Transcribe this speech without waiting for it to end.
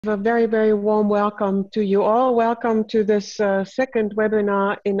A very, very warm welcome to you all. Welcome to this second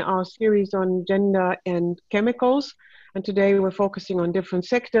webinar in our series on gender and chemicals. And today we're focusing on different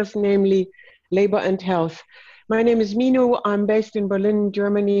sectors, namely labor and health. My name is Minu. I'm based in Berlin,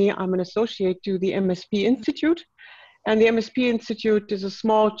 Germany. I'm an associate to the MSP Institute. And the MSP Institute is a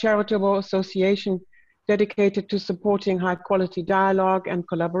small charitable association dedicated to supporting high quality dialogue and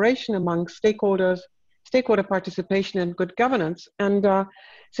collaboration among stakeholders, stakeholder participation and good governance. And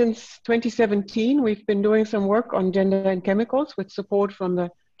since 2017, we've been doing some work on gender and chemicals with support from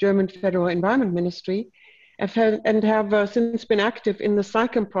the German Federal Environment Ministry, and have since been active in the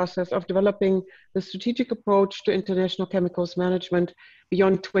cycling process of developing the strategic approach to international chemicals management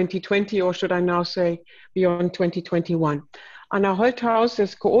beyond 2020, or should I now say beyond 2021. Anna Holthaus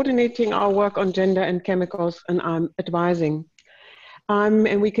is coordinating our work on gender and chemicals, and I'm advising.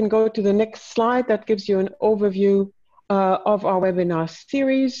 And we can go to the next slide that gives you an overview of our webinar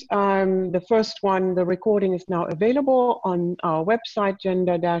series. The first one, the recording is now available on our website,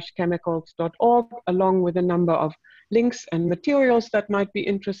 gender-chemicals.org, along with a number of links and materials that might be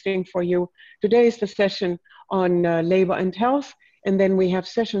interesting for you. Today is the session on labor and health, and then we have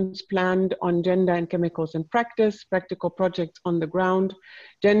sessions planned on gender and chemicals in practice, practical projects on the ground,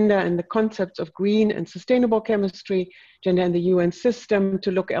 gender and the concepts of green and sustainable chemistry, gender and the UN system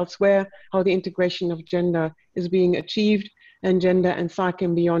to look elsewhere, how the integration of gender is being achieved, and gender and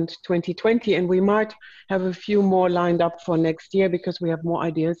cycling beyond 2020. And we might have a few more lined up for next year because we have more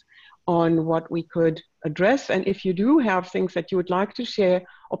ideas on what we could address. And if you do have things that you would like to share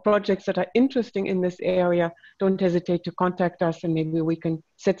or projects that are interesting in this area, don't hesitate to contact us and maybe we can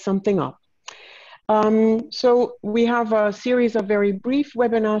set something up. So we have a series of very brief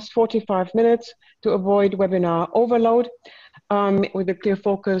webinars, 45 minutes to avoid webinar overload, with a clear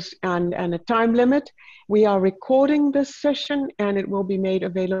focus and a time limit. We are recording this session and it will be made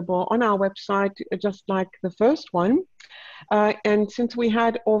available on our website, just like the first one. And since we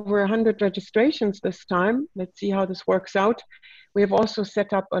had over 100 registrations this time, let's see how this works out. We have also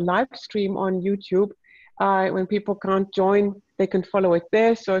set up a live stream on YouTube. When people can't join, they can follow it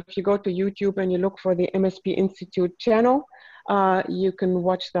there. So if you go to YouTube and you look for the MSP Institute channel, you can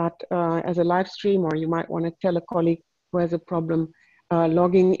watch that as a live stream, or you might want to tell a colleague who has a problem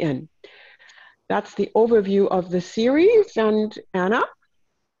logging in. That's the overview of the series. And Anna?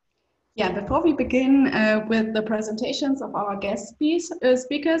 Yeah, before we begin with the presentations of our guest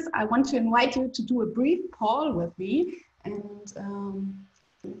speakers, I want to invite you to do a brief poll with me. And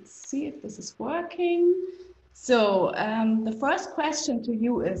let's see if this is working. So the first question to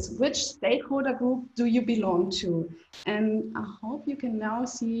you is, which stakeholder group do you belong to? And I hope you can now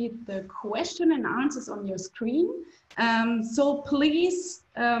see the question and answers on your screen. So please,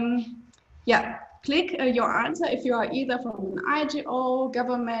 click your answer if you are either from an IGO,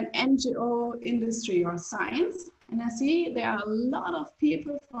 government, NGO, industry, or science. And I see there are a lot of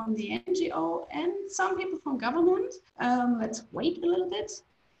people from the NGO and some people from government. Let's wait a little bit.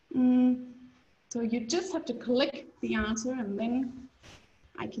 So you just have to click the answer and then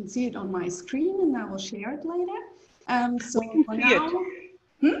I can see it on my screen and I will share it later. So for now,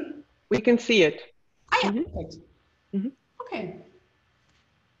 we can see it. Ah, yeah, perfect. Okay.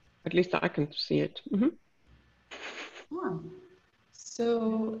 At least I can see it.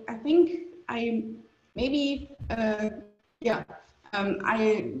 So I think I maybe, I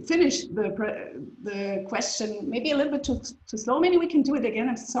finished the question maybe a little bit too slow. Maybe we can do it again.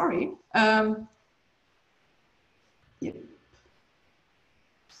 I'm sorry. Yeah.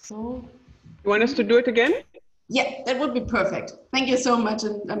 So. You want us to do it again? Yeah, that would be perfect. Thank you so much,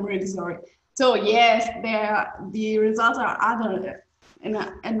 and I'm really sorry. So yes, the results are in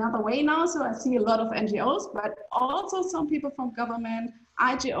another way now. So I see a lot of NGOs, but also some people from government,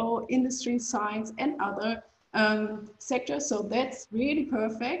 IGO, industry, science, and other sectors. So that's really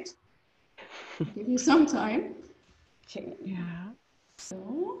perfect. I'll give you some time. Okay. Yeah.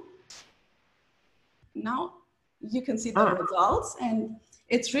 So now you can see the results, and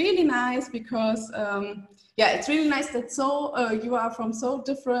it's really nice because it's really nice that you are from so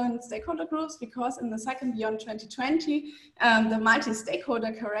different stakeholder groups, because in the Cycling Beyond 2020, the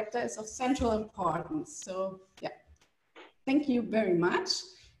multi-stakeholder character is of central importance. So yeah, thank you very much.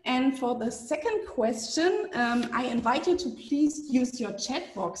 And for the second question, I invite you to please use your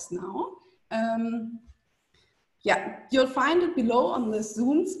chat box now. You'll find it below on the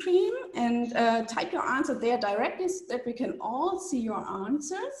Zoom screen, and type your answer there directly so that we can all see your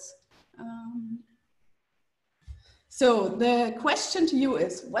answers. So the question to you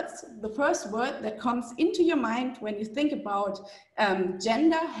is, what's the first word that comes into your mind when you think about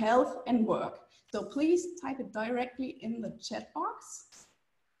gender, health, and work? So please type it directly in the chat box.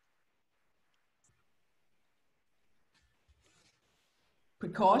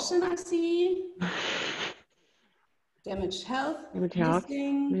 Precaution, I see. Damaged health.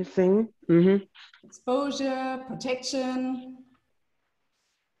 Missing. Exposure, protection.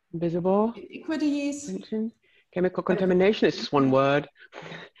 Invisible. Inequities. Chemical contamination is just one word.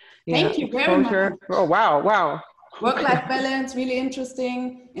 Thank you very much. Oh, wow. Work-life balance, really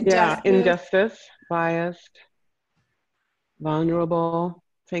interesting. Injustice. Yeah, injustice, biased, vulnerable.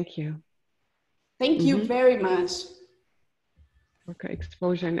 Thank you. Thank you very much. Worker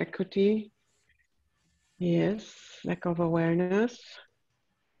exposure and equity. Yes, lack of awareness.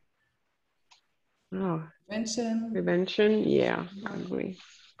 Oh, prevention. Yeah, I agree.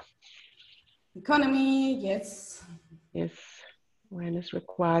 Economy, yes. Yes, awareness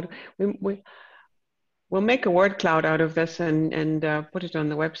required. We'll make a word cloud out of this and put it on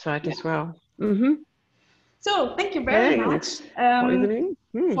the website as well. So thank you very much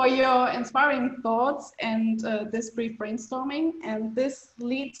for your inspiring thoughts and this brief brainstorming. And this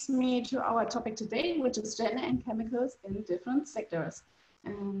leads me to our topic today, which is gender and chemicals in different sectors.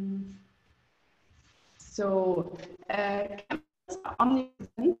 Chemicals are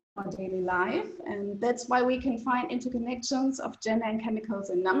omnipresent in our daily life, and that's why we can find interconnections of gender and chemicals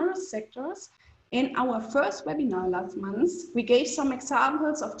in numerous sectors. In our first webinar last month, we gave some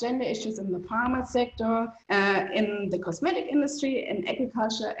examples of gender issues in the pharma sector, in the cosmetic industry, in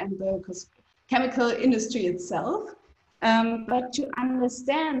agriculture, and the chemical industry itself. But to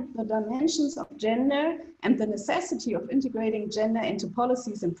understand the dimensions of gender and the necessity of integrating gender into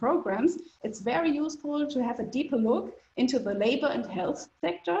policies and programs, it's very useful to have a deeper look into the labor and health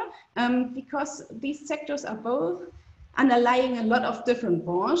sector, because these sectors are both underlying a lot of different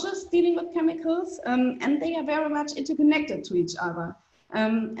branches dealing with chemicals, and they are very much interconnected to each other.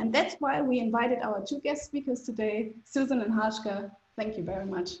 And that's why we invited our two guest speakers today, Susan and Halshka. Thank you very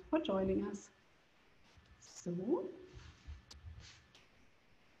much for joining us. So.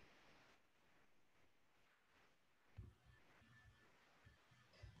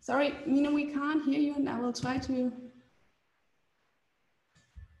 Sorry, Mina, we can't hear you, and I will try to.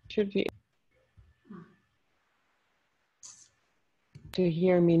 Should be. To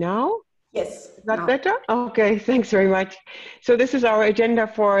hear me now? Yes. Is that better? Okay, thanks very much. So this is our agenda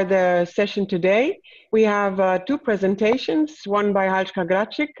for the session today. We have two presentations, one by Halshka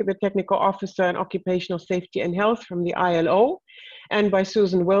Graczyk, the Technical Officer in Occupational Safety and Health from the ILO, and by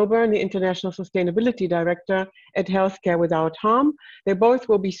Susan Wilburn, the International Sustainability Director at Healthcare Without Harm. They both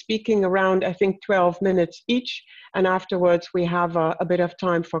will be speaking around, I think, 12 minutes each, and afterwards we have a bit of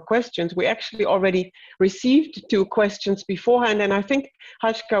time for questions. We actually already received 2 questions beforehand, and I think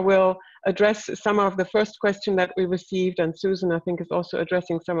Halshka will address some of the first question that we received, and Susan, I think, is also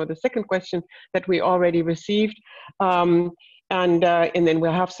addressing some of the second question that we already received. And then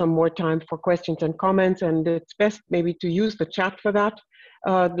we'll have some more time for questions and comments, and it's best maybe to use the chat for that,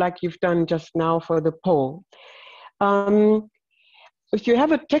 like you've done just now for the poll. If you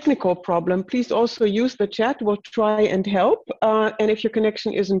have a technical problem, please also use the chat. We'll try and help. And if your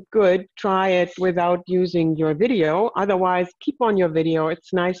connection isn't good, try it without using your video. Otherwise, keep on your video.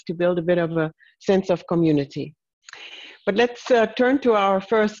 It's nice to build a bit of a sense of community. But let's turn to our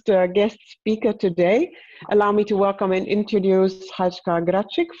first guest speaker today. Allow me to welcome and introduce Halshka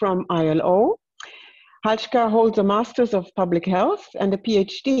Graczyk from ILO. Halshka holds a Master's of Public Health and a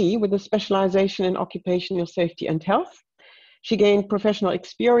PhD with a specialization in occupational safety and health. She gained professional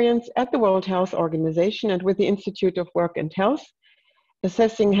experience at the World Health Organization and with the Institute of Work and Health,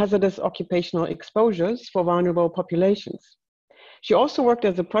 assessing hazardous occupational exposures for vulnerable populations. She also worked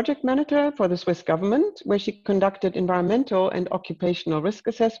as a project manager for the Swiss government, where she conducted environmental and occupational risk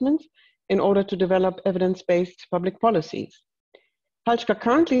assessments in order to develop evidence-based public policies. Halshka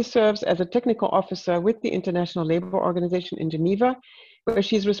currently serves as a technical officer with the International Labour Organization in Geneva, where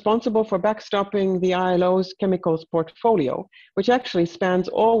she's responsible for backstopping the ILO's chemicals portfolio, which actually spans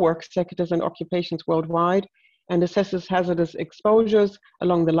all work sectors and occupations worldwide and assesses hazardous exposures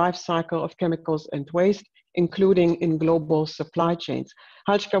along the life cycle of chemicals and waste, including in global supply chains.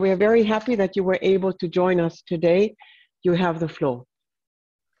 Halshka, we are very happy that you were able to join us today. You have the floor.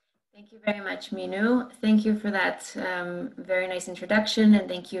 Thank you very much, Minu. Thank you for that very nice introduction, and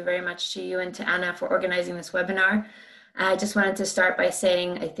thank you very much to you and to Anna for organizing this webinar. I just wanted to start by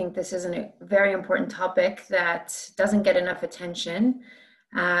saying I think this is a very important topic that doesn't get enough attention.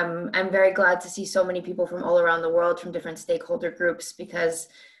 I'm very glad to see so many people from all around the world, from different stakeholder groups, because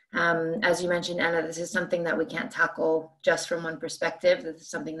as you mentioned, Anna, this is something that we can't tackle just from one perspective. This is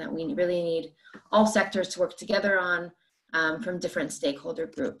something that we really need all sectors to work together on, from different stakeholder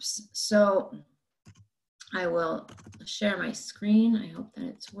groups. So I will share my screen. I hope that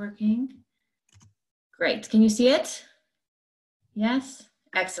it's working. Great. Can you see it? Yes?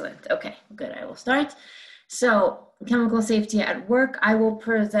 Excellent. Okay, good. I will start. So, chemical safety at work, I will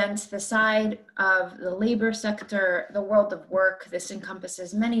present the side of the labor sector, the world of work. This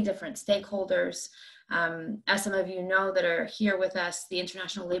encompasses many different stakeholders. As some of you know that are here with us, the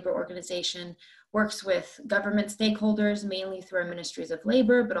International Labor Organization works with government stakeholders, mainly through our ministries of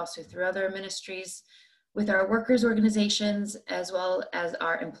labor, but also through other ministries, with our workers' organizations, as well as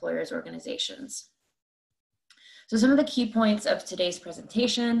our employers' organizations. So some of the key points of today's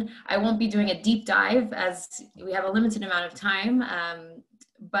presentation, I won't be doing a deep dive as we have a limited amount of time,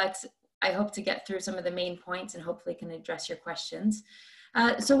 but I hope to get through some of the main points and hopefully can address your questions.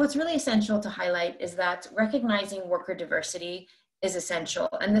 So what's really essential to highlight is that recognizing worker diversity is essential,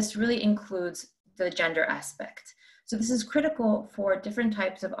 and this really includes the gender aspect. So this is critical for different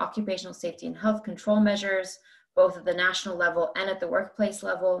types of occupational safety and health control measures, both at the national level and at the workplace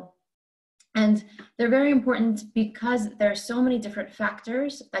level. And they're very important because there are so many different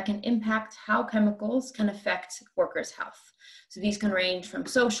factors that can impact how chemicals can affect workers' health. So these can range from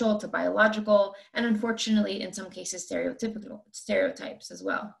social to biological, and unfortunately, in some cases, stereotypes as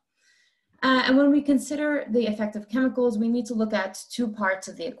well. And when we consider the effect of chemicals, we need to look at two parts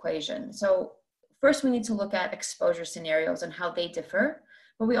of the equation. So first, we need to look at exposure scenarios and how they differ,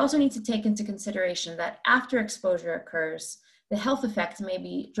 but we also need to take into consideration that after exposure occurs, the health effect may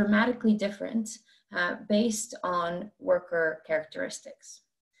be dramatically different based on worker characteristics.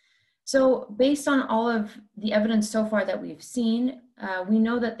 So based on all of the evidence so far that we've seen, we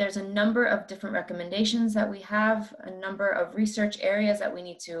know that there's a number of different recommendations that we have, a number of research areas that we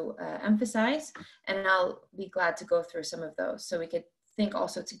need to emphasize, and I'll be glad to go through some of those so we could think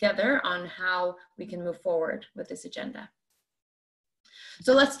also together on how we can move forward with this agenda.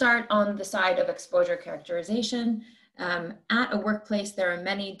 So let's start on the side of exposure characterization. At a workplace, there are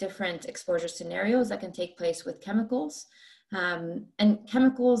many different exposure scenarios that can take place with chemicals. And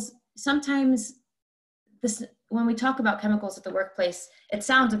chemicals, sometimes when we talk about chemicals at the workplace, it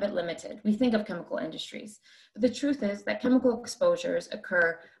sounds a bit limited. We think of chemical industries, but the truth is that chemical exposures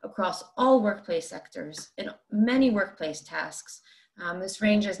occur across all workplace sectors in many workplace tasks. This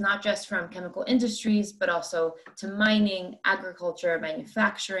ranges not just from chemical industries, but also to mining, agriculture,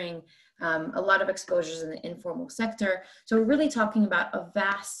 manufacturing, a lot of exposures in the informal sector. So we're really talking about a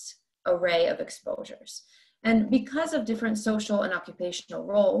vast array of exposures. And because of different social and occupational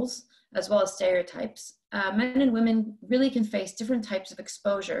roles, as well as stereotypes, men and women really can face different types of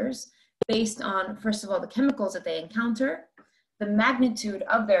exposures based on, first of all, the chemicals that they encounter, the magnitude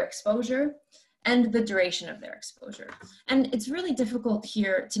of their exposure, and the duration of their exposure. And it's really difficult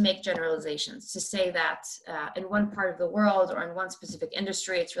here to make generalizations, to say that in one part of the world or in one specific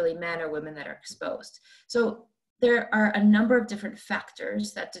industry, it's really men or women that are exposed. So there are a number of different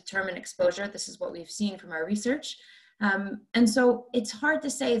factors that determine exposure. This is what we've seen from our research. And so it's hard to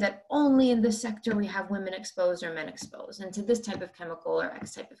say that only in this sector we have women exposed or men exposed, and to this type of chemical or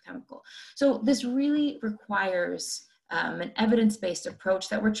X type of chemical. So this really requires an evidence-based approach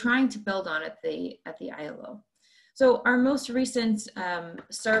that we're trying to build on at the ILO. So our most recent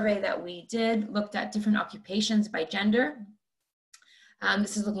survey that we did looked at different occupations by gender.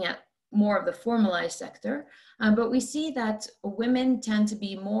 This is looking at more of the formalized sector, but we see that women tend to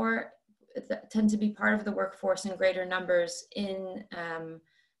be part of the workforce in greater numbers in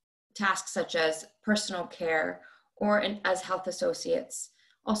tasks such as personal care or as health associates,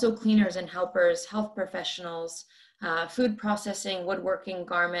 also cleaners and helpers, health professionals, food processing, woodworking,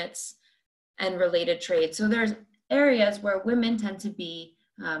 garments, and related trades. So there's areas where women tend to be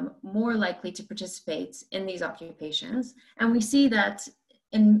more likely to participate in these occupations. And we see that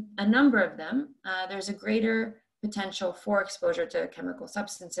in a number of them, there's a greater potential for exposure to chemical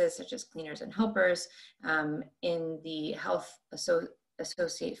substances such as cleaners and helpers in the health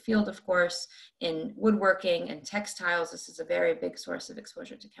associate field, of course, in woodworking and textiles. This is a very big source of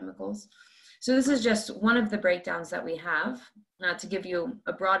exposure to chemicals. So this is just one of the breakdowns that we have to give you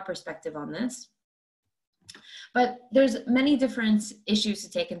a broad perspective on this. But there's many different issues to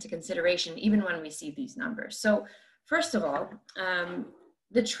take into consideration even when we see these numbers. So first of all,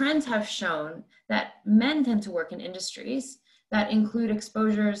 the trends have shown that men tend to work in industries that include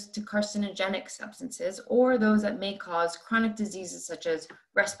exposures to carcinogenic substances or those that may cause chronic diseases such as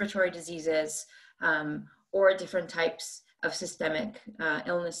respiratory diseases or different types of systemic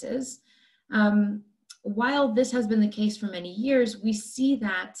illnesses. While this has been the case for many years, we see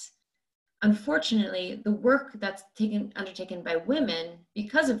that unfortunately the work that's undertaken by women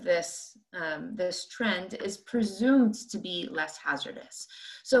because of this, this trend is presumed to be less hazardous.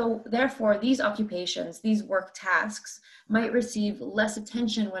 So therefore these occupations, these work tasks might receive less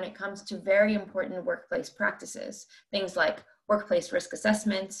attention when it comes to very important workplace practices, things like workplace risk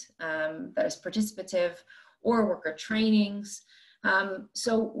assessment that is participative, or worker trainings.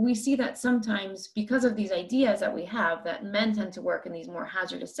 So we see that sometimes, because of these ideas that we have that men tend to work in these more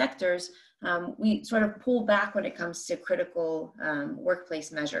hazardous sectors, we sort of pull back when it comes to critical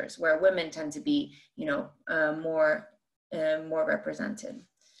workplace measures, where women tend to be, more represented.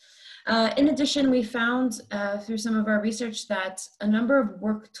 In addition, we found through some of our research that a number of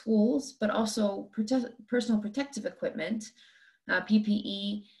work tools, but also personal protective equipment,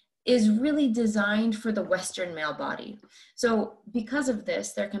 PPE, is really designed for the Western male body. So because of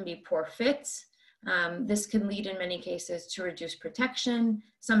this, there can be poor fits. This can lead in many cases to reduced protection.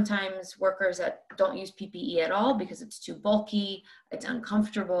 Sometimes workers that don't use PPE at all because it's too bulky, it's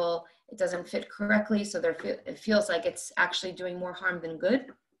uncomfortable, it doesn't fit correctly, so it feels like it's actually doing more harm than good.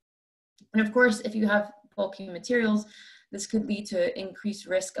 And of course, if you have bulky materials, this could lead to increased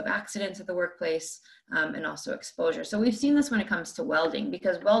risk of accidents at the workplace and also exposure. So we've seen this when it comes to welding,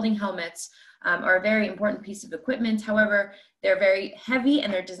 because welding helmets are a very important piece of equipment. However, they're very heavy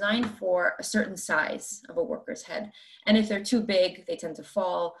and they're designed for a certain size of a worker's head. And if they're too big, they tend to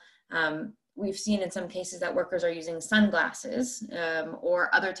fall. We've seen in some cases that workers are using sunglasses or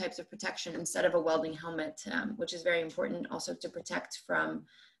other types of protection instead of a welding helmet, which is very important also to protect from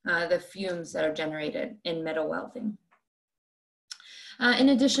the fumes that are generated in metal welding. In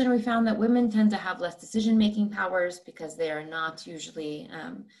addition, we found that women tend to have less decision-making powers because they are not usually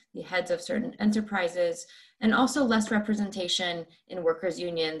the heads of certain enterprises, and also less representation in workers'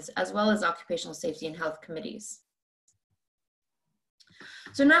 unions, as well as occupational safety and health committees.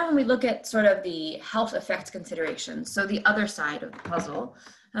 So now when we look at sort of the health effect considerations, so the other side of the puzzle,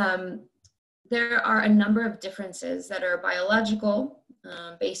 there are a number of differences that are biological,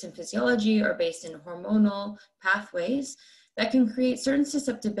 based in physiology, or based in hormonal pathways that can create certain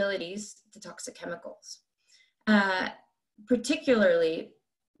susceptibilities to toxic chemicals. Particularly,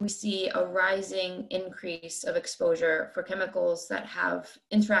 we see a rising increase of exposure for chemicals that have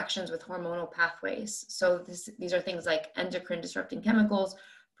interactions with hormonal pathways. So these are things like endocrine disrupting chemicals,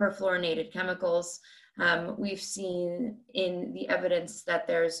 perfluorinated chemicals. We've seen in the evidence that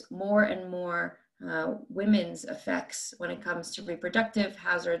there's more and more women's effects when it comes to reproductive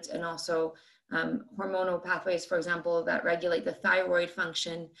hazards, and also hormonal pathways, for example, that regulate the thyroid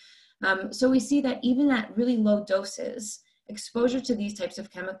function. So we see that even at really low doses, exposure to these types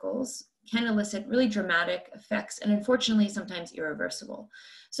of chemicals can elicit really dramatic effects, and unfortunately sometimes irreversible.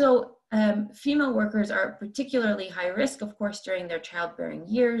 So female workers are particularly high risk, of course, during their childbearing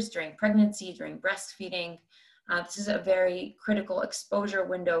years, during pregnancy, during breastfeeding. This is a very critical exposure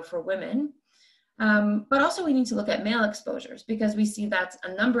window for women. But also we need to look at male exposures, because we see that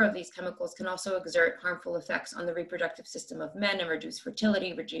a number of these chemicals can also exert harmful effects on the reproductive system of men and reduce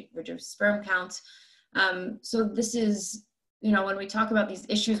fertility, reduce sperm count. So this is, when we talk about these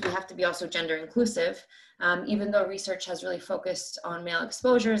issues, we have to be also gender inclusive. Even though research has really focused on male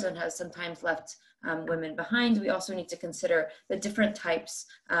exposures and has sometimes left women behind, we also need to consider the different types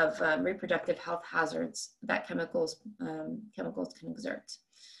of reproductive health hazards that chemicals can exert.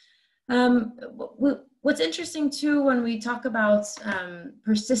 What's interesting too when we talk about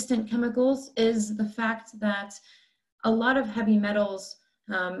persistent chemicals is the fact that a lot of heavy metals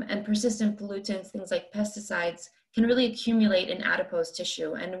and persistent pollutants, things like pesticides, can really accumulate in adipose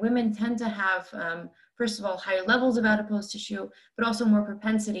tissue. And women tend to have, first of all, higher levels of adipose tissue, but also more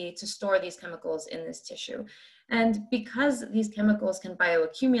propensity to store these chemicals in this tissue. And because these chemicals can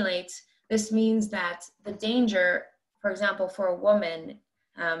bioaccumulate, this means that the danger, for example, for a woman,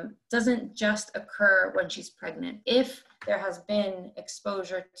 doesn't just occur when she's pregnant. If there has been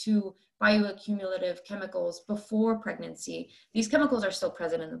exposure to bioaccumulative chemicals before pregnancy, these chemicals are still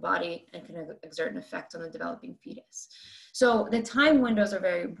present in the body and can exert an effect on the developing fetus. So the time windows are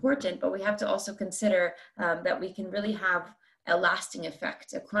very important, but we have to also consider that we can really have a lasting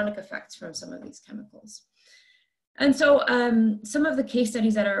effect, a chronic effect from some of these chemicals. And so some of the case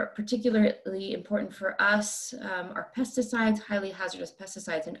studies that are particularly important for us are pesticides, highly hazardous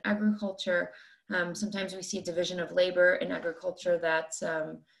pesticides in agriculture. Sometimes we see a division of labor in agriculture that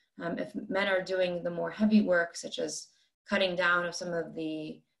if men are doing the more heavy work, such as cutting down of some of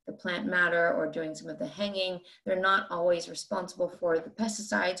the plant matter or doing some of the hanging, they're not always responsible for the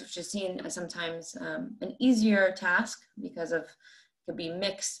pesticides, which is seen as sometimes an easier task because of, could be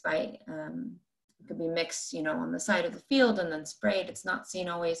mixed by, on the side of the field and then sprayed. It's not seen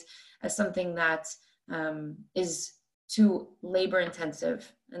always as something that is too labor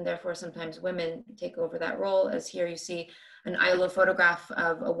intensive, and therefore sometimes women take over that role. As here you see an ILO photograph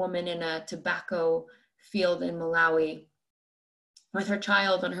of a woman in a tobacco field in Malawi, with her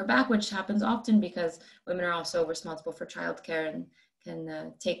child on her back, which happens often because women are also responsible for childcare and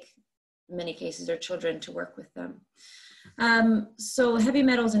can take, in many cases, their children to work with them. So heavy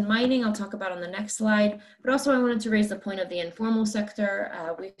metals in mining, I'll talk about on the next slide, but also I wanted to raise the point of the informal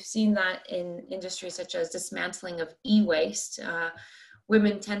sector. We've seen that in industries such as dismantling of e-waste,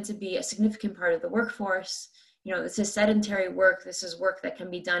 women tend to be a significant part of the workforce. You know, this is sedentary work. This is work that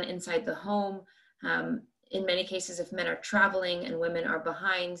can be done inside the home. In many cases, if men are traveling and women are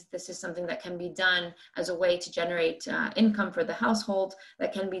behind, this is something that can be done as a way to generate income for the household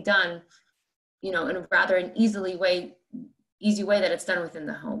that can be done, you know, in a rather an easy way that it's done within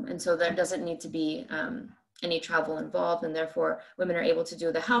the home. And so there doesn't need to be any travel involved, and therefore women are able to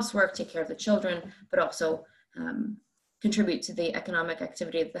do the housework, take care of the children, but also contribute to the economic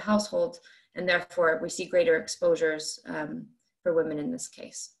activity of the household. And therefore we see greater exposures for women in this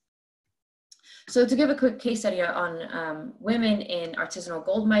case. So to give a quick case study on women in artisanal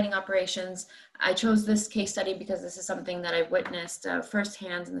gold mining operations, I chose this case study because this is something that I've witnessed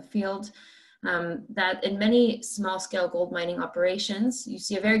firsthand in the field. That in many small-scale gold mining operations, you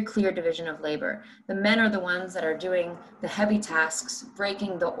see a very clear division of labor. The men are the ones that are doing the heavy tasks,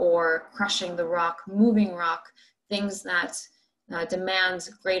 breaking the ore, crushing the rock, moving rock, things that demand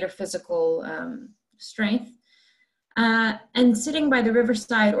greater physical strength. And sitting by the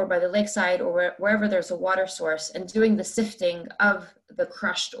riverside or by the lakeside or wherever there's a water source and doing the sifting of the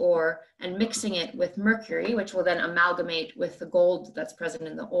crushed ore and mixing it with mercury, which will then amalgamate with the gold that's present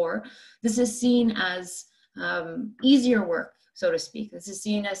in the ore. This is seen as easier work, so to speak. This is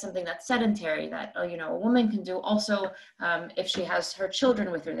seen as something that's sedentary, that you know, a woman can do. Also, if she has her children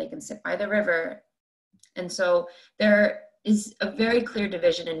with her, they can sit by the river. And so there is a very clear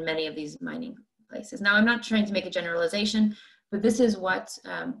division in many of these mining places. Now, I'm not trying to make a generalization, but this is what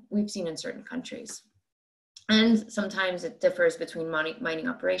we've seen in certain countries. And sometimes it differs between mining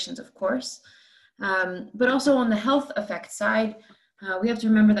operations, of course. But also on the health effect side, we have to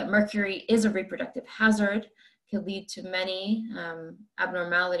remember that mercury is a reproductive hazard, can lead to many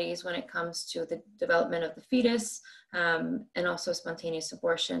abnormalities when it comes to the development of the fetus and also spontaneous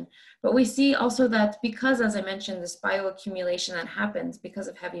abortion. But we see also that because, as I mentioned, this bioaccumulation that happens because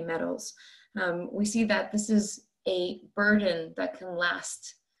of heavy metals, we see that this is a burden that can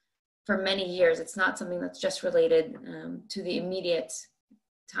last for many years. It's not something that's just related to the immediate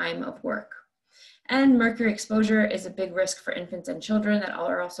time of work. And mercury exposure is a big risk for infants and children that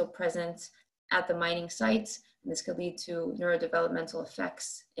are also present at the mining sites. And this could lead to neurodevelopmental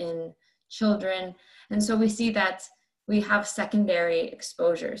effects in children. And so we see that we have secondary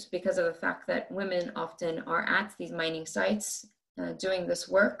exposures because of the fact that women often are at these mining sites doing this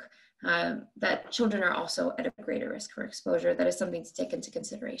work. That children are also at a greater risk for exposure. That is something to take into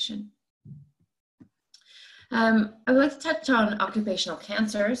consideration. I would like to touch on occupational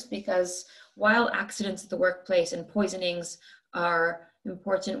cancers because while accidents at the workplace and poisonings are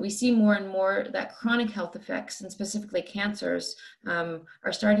important, we see more and more that chronic health effects and specifically cancers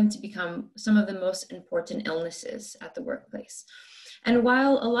are starting to become some of the most important illnesses at the workplace. And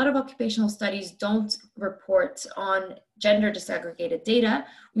while a lot of occupational studies don't report on gender disaggregated data,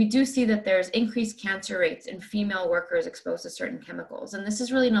 we do see that there's increased cancer rates in female workers exposed to certain chemicals. And this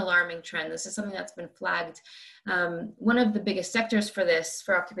is really an alarming trend. This is something that's been flagged. One of the biggest sectors for this,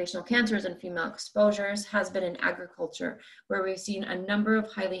 for occupational cancers and female exposures, has been in agriculture, where we've seen a number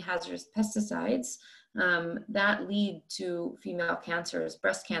of highly hazardous pesticides that lead to female cancers,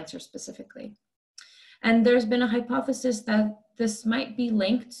 breast cancer specifically. And there's been a hypothesis that this might be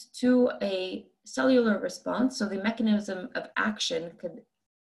linked to a cellular response. So the mechanism of action could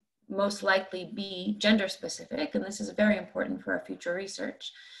most likely be gender specific. And this is very important for our future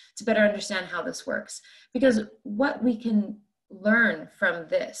research to better understand how this works. Because what we can learn from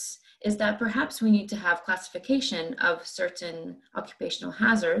this is that perhaps we need to have classification of certain occupational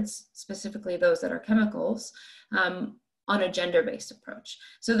hazards, specifically those that are chemicals, on a gender-based approach.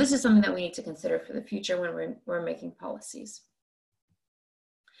 So this is something that we need to consider for the future when we're making policies.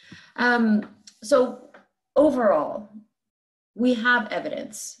 So overall, we have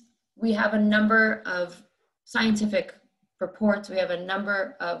evidence. We have a number of scientific reports. We have a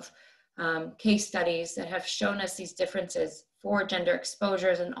number of case studies that have shown us these differences for gender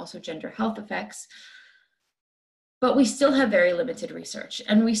exposures and also gender health effects. But we still have very limited research,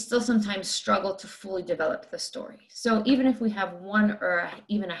 and we still sometimes struggle to fully develop the story. So even if we have one or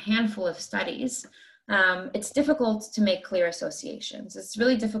even a handful of studies, it's difficult to make clear associations. It's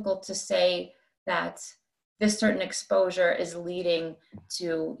really difficult to say that this certain exposure is leading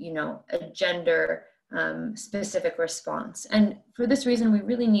to, you know, a gender specific response. And for this reason, we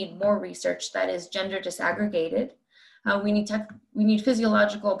really need more research that is gender disaggregated, We need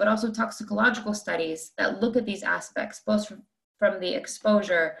physiological, but also toxicological studies that look at these aspects, both from the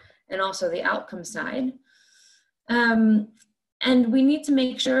exposure and also the outcome side. And we need to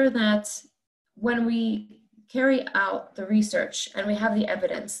make sure that when we carry out the research and we have the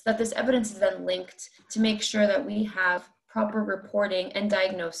evidence, that this evidence is then linked to make sure that we have proper reporting and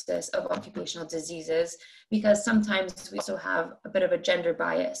diagnosis of occupational diseases, because sometimes we also have a bit of a gender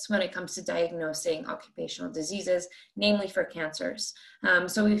bias when it comes to diagnosing occupational diseases, namely for cancers.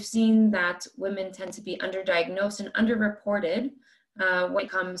 So we've seen that women tend to be underdiagnosed and underreported when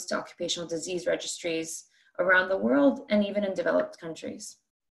it comes to occupational disease registries around the world and even in developed countries.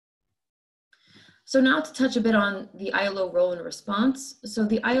 So now to touch a bit on the ILO role and response. So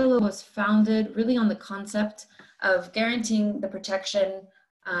the ILO was founded really on the concept of guaranteeing the protection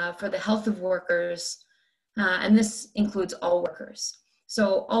for the health of workers, and this includes all workers.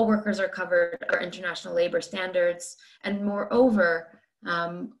 So all workers are covered under international labor standards, and moreover,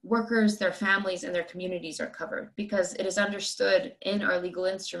 workers, their families, and their communities are covered, because it is understood in our legal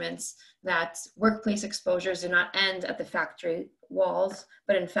instruments that workplace exposures do not end at the factory walls,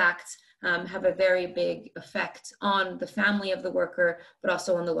 but in fact have a very big effect on the family of the worker, but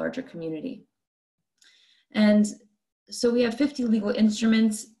also on the larger community. And so we have 50 legal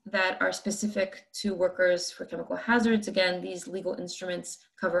instruments that are specific to workers for chemical hazards. Again, these legal instruments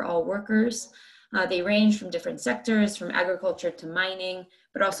cover all workers. They range from different sectors, from agriculture to mining,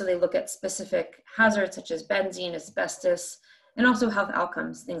 but also they look at specific hazards such as benzene, asbestos, and also health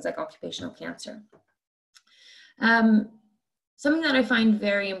outcomes, things like occupational cancer. Something that I find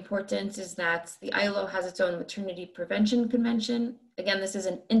very important is that the ILO has its own maternity prevention convention. Again, this is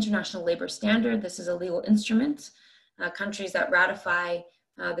an international labor standard. This is a legal instrument. Countries that ratify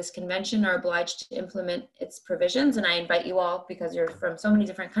this convention are obliged to implement its provisions. And I invite you all, because you're from so many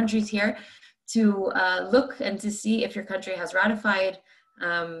different countries here, to look and to see if your country has ratified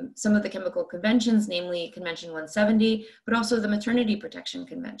some of the chemical conventions, namely Convention 170, but also the Maternity Protection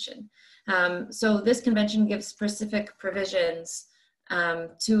Convention. So this convention gives specific provisions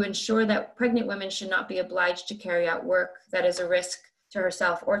to ensure that pregnant women should not be obliged to carry out work that is a risk to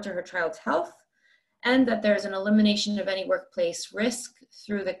herself or to her child's health, and that there's an elimination of any workplace risk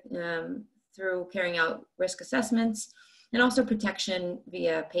through carrying out risk assessments, and also protection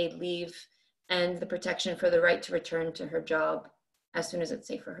via paid leave, and the protection for the right to return to her job as soon as it's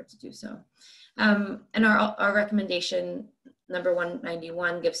safe for her to do so. And our recommendation number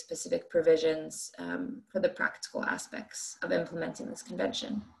 191 gives specific provisions for the practical aspects of implementing this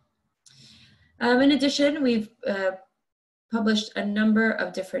convention. In addition, we've published a number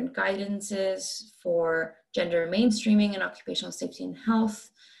of different guidances for gender mainstreaming and occupational safety and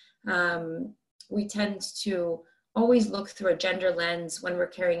health. We tend to always look through a gender lens when we're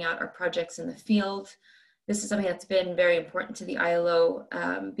carrying out our projects in the field. This is something that's been very important to the ILO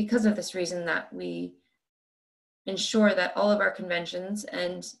because of this reason, that we ensure that all of our conventions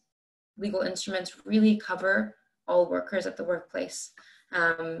and legal instruments really cover all workers at the workplace,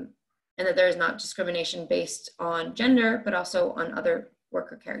 and that there is not discrimination based on gender, but also on other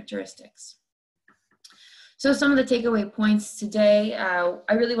worker characteristics. So some of the takeaway points today,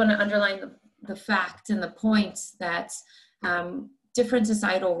 I really want to underline the fact and the points that different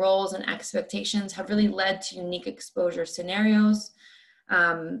societal roles and expectations have really led to unique exposure scenarios.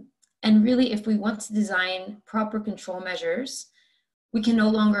 And really, if we want to design proper control measures, we can no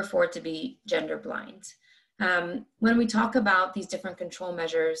longer afford to be gender blind. When we talk about these different control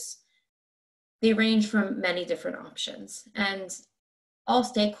measures, they range from many different options, and all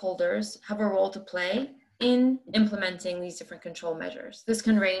stakeholders have a role to play in implementing these different control measures. This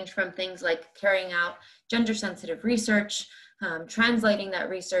can range from things like carrying out gender-sensitive research, translating that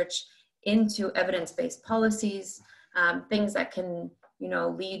research into evidence-based policies, things that can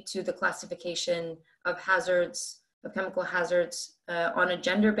lead to the classification of hazards, of chemical hazards on a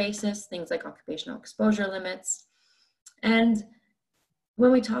gender basis, things like occupational exposure limits. And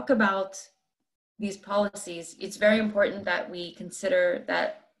when we talk about these policies, it's very important that we consider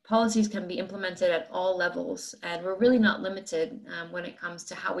that policies can be implemented at all levels, and we're really not limited when it comes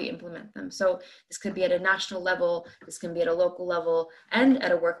to how we implement them. So this could be at a national level, this can be at a local level, and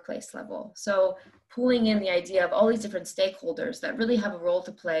at a workplace level. So pulling in the idea of all these different stakeholders that really have a role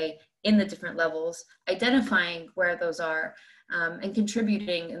to play in the different levels, identifying where those are, and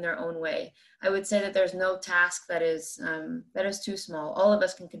contributing in their own way. I would say that there's no task that is too small. All of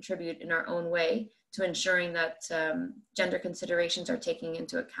us can contribute in our own way to ensuring that gender considerations are taken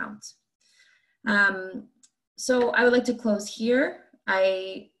into account. So I would like to close here.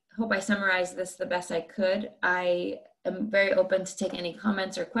 I hope I summarized this the best I could. I am very open to take any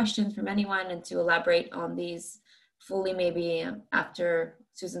comments or questions from anyone and to elaborate on these fully maybe after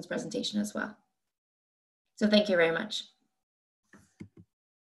Susan's presentation as well. So thank you very much.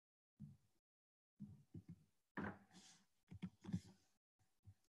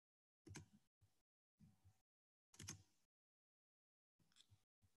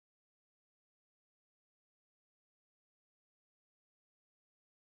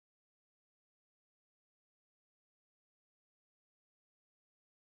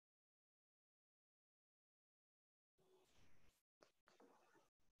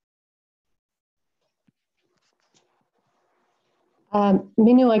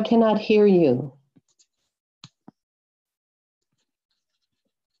 Minu, I cannot hear you.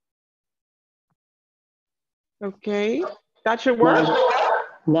 Okay, that should work.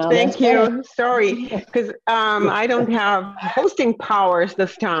 Now Thank you. better. Sorry, because I don't have hosting powers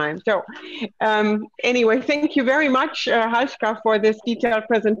this time. So anyway, thank you very much, Halshka, for this detailed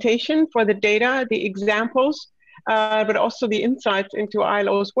presentation, for the data, the examples, but also the insights into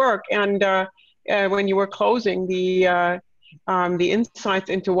ILO's work. And when you were closing, the insights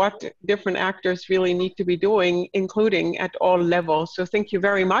into what different actors really need to be doing, including at all levels. So thank you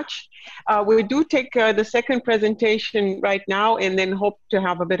very much. We do take the second presentation right now and then hope to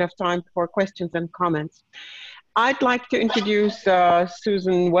have a bit of time for questions and comments. I'd like to introduce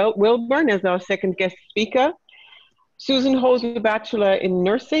Susan Wilburn as our second guest speaker. Susan holds a Bachelor in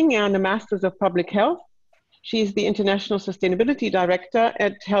Nursing and a Master's of Public Health. She's the International Sustainability Director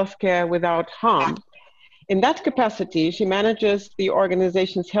at Healthcare Without Harm. In that capacity, she manages the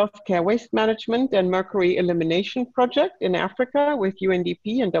organization's healthcare waste management and mercury elimination project in Africa with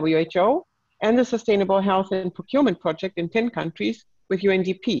UNDP and WHO, and the Sustainable Health and Procurement Project in 10 countries with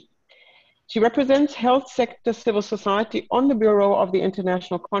UNDP. She represents health sector civil society on the Bureau of the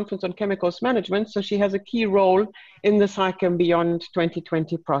International Conference on Chemicals Management, so she has a key role in the SAICM Beyond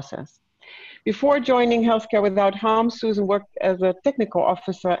 2020 process. Before joining Healthcare Without Harm, Susan worked as a technical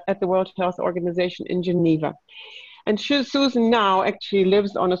officer at the World Health Organization in Geneva. And Susan now actually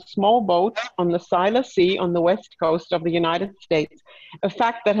lives on a small boat on the Sila Sea on the west coast of the United States, a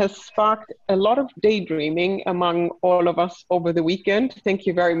fact that has sparked a lot of daydreaming among all of us over the weekend. Thank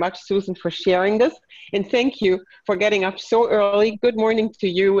you very much, Susan, for sharing this. And thank you for getting up so early. Good morning to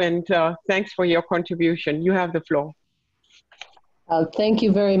you, and thanks for your contribution. You have the floor. Thank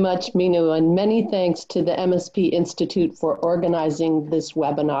you very much, Minu, and many thanks to the MSP Institute for organizing this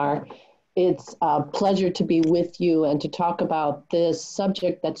webinar. It's a pleasure to be with you and to talk about this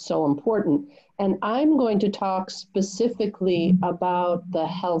subject that's so important. And I'm going to talk specifically about the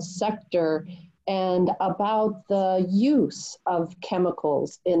health sector and about the use of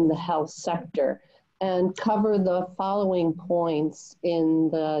chemicals in the health sector, and cover the following points in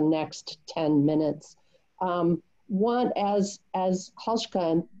the next 10 minutes. One, as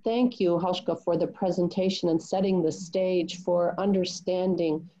Halshka, and thank you, Halshka, for the presentation and setting the stage for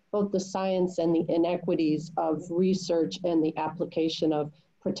understanding both the science and the inequities of research and the application of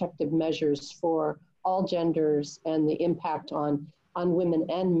protective measures for all genders and the impact on women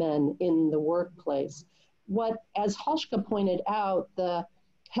and men in the workplace. As Halshka pointed out, the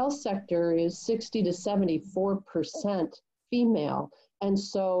health sector is 60 to 74% female. And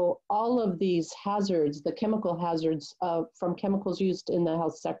so all of these hazards, the chemical hazards from chemicals used in the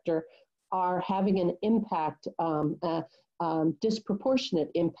health sector, are having an impact,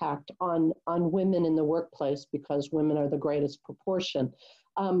 disproportionate impact on women in the workplace, because women are the greatest proportion.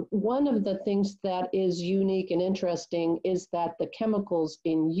 One of the things that is unique and interesting is that the chemicals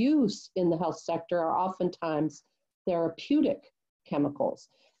in use in the health sector are oftentimes therapeutic chemicals.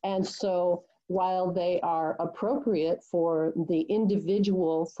 And so while they are appropriate for the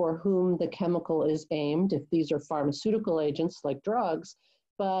individual for whom the chemical is aimed, if these are pharmaceutical agents like drugs,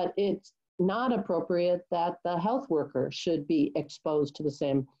 but it's not appropriate that the health worker should be exposed to the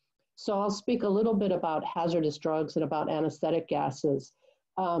same. So I'll speak a little bit about hazardous drugs and about anesthetic gases.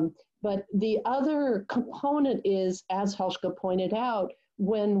 But the other component is, as Halshka pointed out,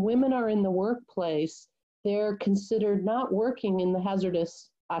 when women are in the workplace, they're considered not working in the hazardous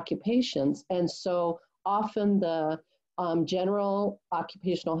occupations. And so often the general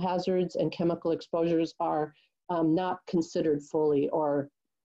occupational hazards and chemical exposures are not considered fully or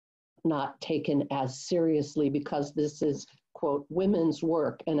not taken as seriously, because this is, quote, women's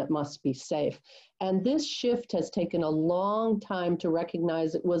work and it must be safe. And this shift has taken a long time to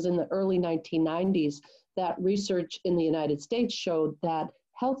recognize. It was in the early 1990s that research in the United States showed that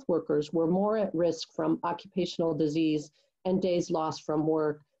health workers were more at risk from occupational disease and days lost from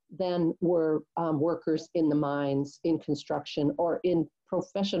work than were workers in the mines, in construction, or in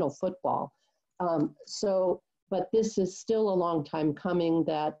professional football. So but this is still a long time coming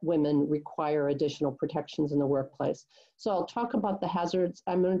that women require additional protections in the workplace. So I'll talk about the hazards.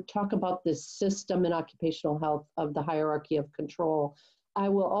 I'm going to talk about this system in occupational health of the hierarchy of control. I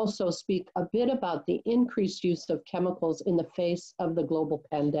will also speak a bit about the increased use of chemicals in the face of the global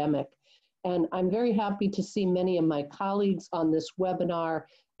pandemic. And I'm very happy to see many of my colleagues on this webinar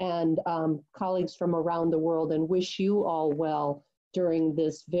and colleagues from around the world, and wish you all well during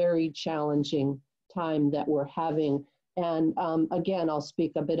this very challenging time that we're having. And again, I'll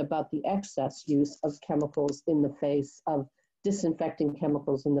speak a bit about the excess use of chemicals in the face of disinfecting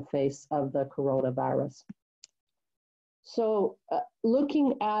chemicals in the face of the coronavirus. So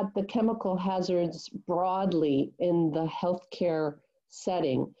looking at the chemical hazards broadly in the healthcare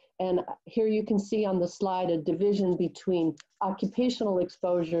setting, and here you can see on the slide a division between occupational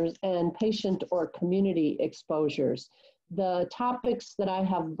exposures and patient or community exposures. The topics that I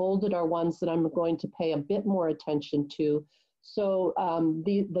have bolded are ones that I'm going to pay a bit more attention to. So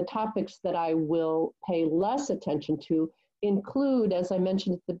the topics that I will pay less attention to include, as I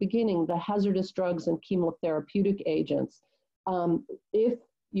mentioned at the beginning, the hazardous drugs and chemotherapeutic agents. If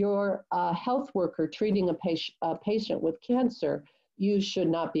you're a health worker treating a patient with cancer, you should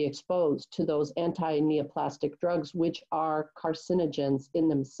not be exposed to those anti-neoplastic drugs, which are carcinogens in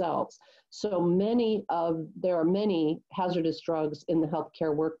themselves. So there are many hazardous drugs in the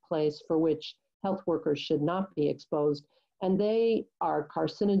healthcare workplace for which health workers should not be exposed. And they are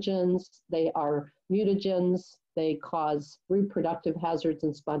carcinogens, they are mutagens, they cause reproductive hazards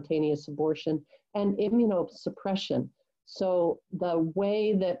and spontaneous abortion, and immunosuppression. So the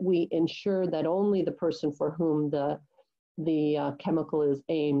way that we ensure that only the person for whom the chemical is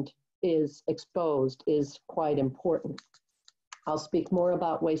aimed is exposed is quite important. I'll speak more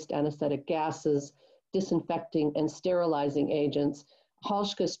about waste anesthetic gases, disinfecting and sterilizing agents.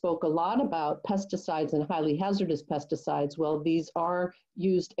 Halshka spoke a lot about pesticides and highly hazardous pesticides. Well, these are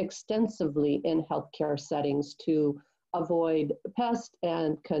used extensively in healthcare settings to avoid pest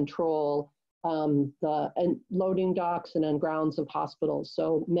and control the loading docks and on grounds of hospitals.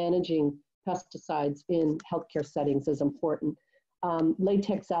 So managing pesticides in healthcare settings is important.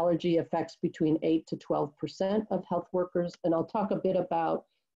 Latex allergy affects between 8 to 12% of health workers, and I'll talk a bit about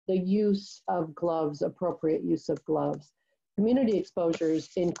the use of gloves, appropriate use of gloves. Community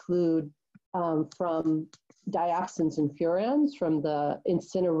exposures include from dioxins and furans from the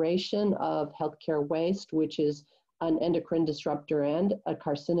incineration of healthcare waste, which is an endocrine disruptor and a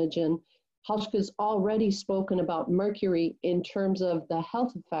carcinogen. Halshka's already spoken about mercury in terms of the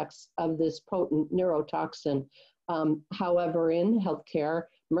health effects of this potent neurotoxin. However, in healthcare,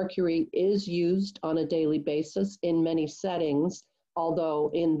 mercury is used on a daily basis in many settings,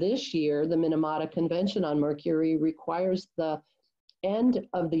 although in this year, the Minamata Convention on Mercury requires the end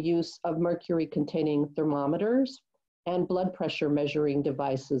of the use of mercury-containing thermometers and blood pressure measuring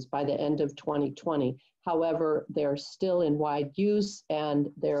devices by the end of 2020. However, they're still in wide use, and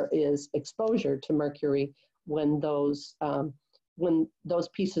there is exposure to mercury when those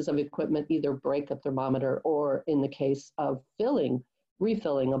pieces of equipment either break a thermometer or, in the case of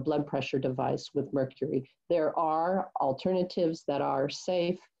refilling a blood pressure device with mercury. There are alternatives that are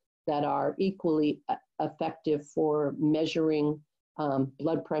safe, that are equally effective for measuring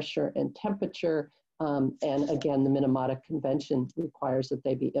blood pressure and temperature. And again, the Minamata Convention requires that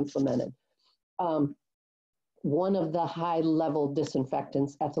they be implemented. One of the high-level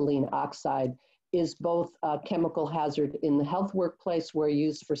disinfectants, ethylene oxide, is both a chemical hazard in the health workplace where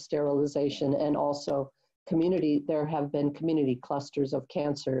used for sterilization, and also there have been community clusters of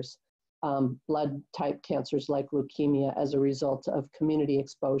cancers, blood type cancers like leukemia, as a result of community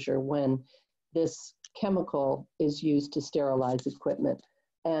exposure when this chemical is used to sterilize equipment.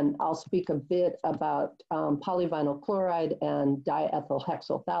 And I'll speak a bit about polyvinyl chloride and diethyl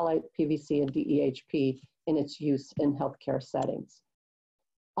hexyl phthalate, PVC and DEHP, in its use in healthcare settings.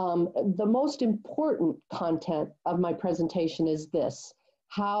 The most important content of my presentation is this: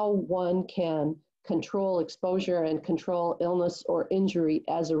 how one can control exposure and control illness or injury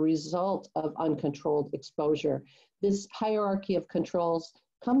as a result of uncontrolled exposure. This hierarchy of controls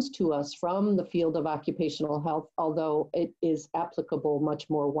comes to us from the field of occupational health, although it is applicable much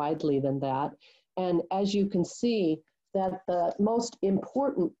more widely than that. And as you can see, that the most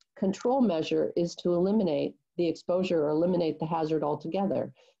important control measure is to eliminate the exposure or eliminate the hazard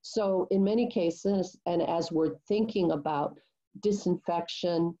altogether. So in many cases, and as we're thinking about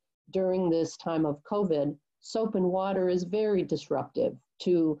disinfection during this time of COVID, soap and water is very disruptive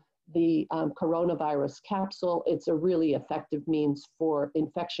to the coronavirus capsule. It's a really effective means for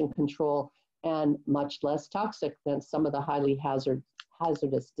infection control and much less toxic than some of the highly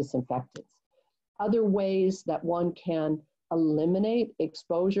hazardous disinfectants. Other ways that one can eliminate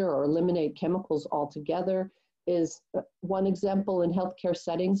exposure or eliminate chemicals altogether is, one example in healthcare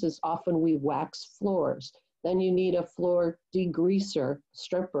settings is often we wax floors. Then you need a floor degreaser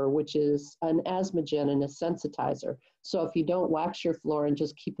stripper, which is an asthmagen and a sensitizer. So if you don't wax your floor and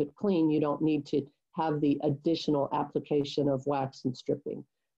just keep it clean, you don't need to have the additional application of wax and stripping.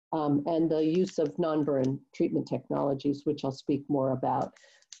 And the use of non-burn treatment technologies, which I'll speak more about.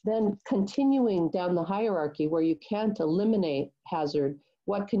 Then continuing down the hierarchy where you can't eliminate hazard,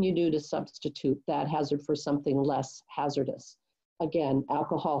 what can you do to substitute that hazard for something less hazardous? Again,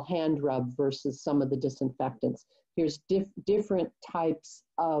 alcohol hand rub versus some of the disinfectants. Here's different types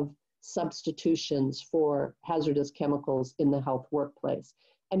of substitutions for hazardous chemicals in the health workplace.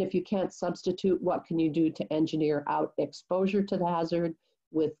 And if you can't substitute, what can you do to engineer out exposure to the hazard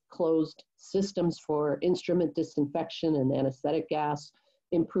with closed systems for instrument disinfection and anesthetic gas,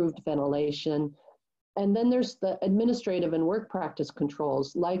 improved ventilation. And then there's the administrative and work practice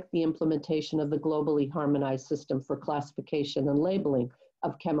controls, like the implementation of the globally harmonized system for classification and labeling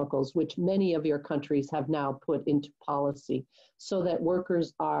of chemicals, which many of your countries have now put into policy, so that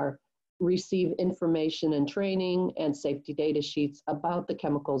workers receive information and training and safety data sheets about the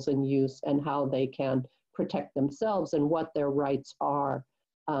chemicals in use and how they can protect themselves and what their rights are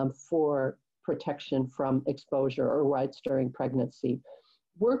for protection from exposure or rights during pregnancy.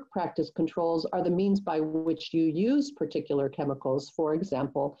 Work practice controls are the means by which you use particular chemicals. For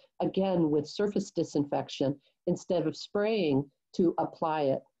example, again, with surface disinfection, instead of spraying to apply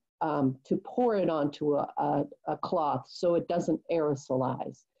it, to pour it onto a cloth so it doesn't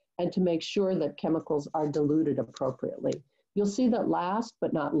aerosolize, and to make sure that chemicals are diluted appropriately. You'll see that last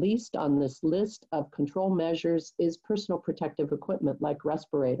but not least on this list of control measures is personal protective equipment like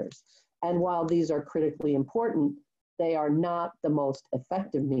respirators. And while these are critically important, they are not the most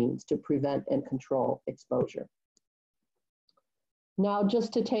effective means to prevent and control exposure. Now,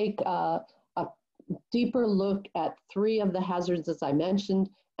 just to take a deeper look at 3 of the hazards as I mentioned,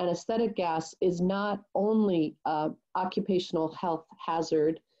 anesthetic gas is not only an occupational health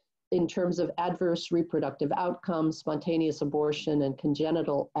hazard in terms of adverse reproductive outcomes, spontaneous abortion, and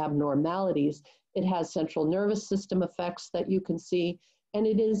congenital abnormalities. It has central nervous system effects that you can see, and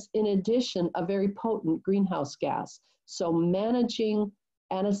it is, in addition, a very potent greenhouse gas. So managing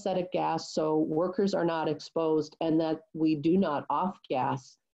anesthetic gas so workers are not exposed and that we do not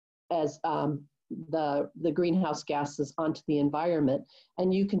off-gas as the greenhouse gases onto the environment.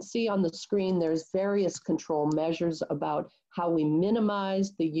 And you can see on the screen there's various control measures about how we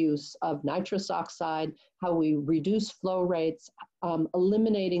minimize the use of nitrous oxide, how we reduce flow rates,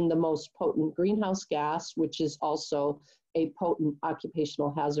 eliminating the most potent greenhouse gas, which is also a potent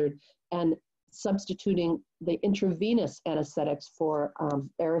occupational hazard, and substituting the intravenous anesthetics for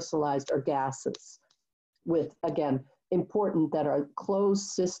aerosolized or gases with, again, important that are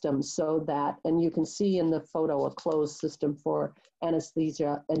closed systems so that, and you can see in the photo a closed system for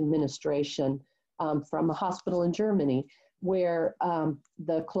anesthesia administration from a hospital in Germany where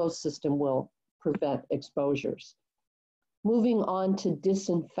the closed system will prevent exposures. Moving on to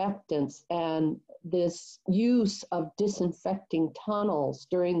disinfectants and this use of disinfecting tunnels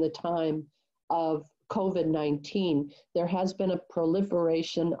during the time of COVID-19, there has been a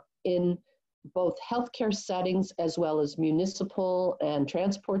proliferation in both healthcare settings as well as municipal and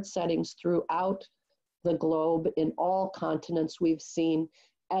transport settings throughout the globe in all continents. We've seen,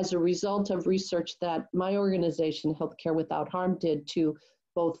 as a result of research that my organization, Healthcare Without Harm, did to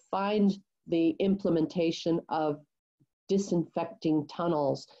both find the implementation of disinfecting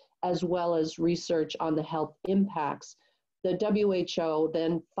tunnels as well as research on the health impacts. The WHO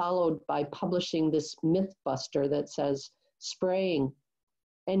then followed by publishing this myth buster that says spraying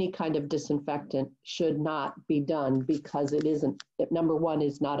any kind of disinfectant should not be done because it isn't, number one,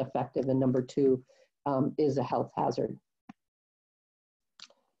 is not effective, and number two, is a health hazard.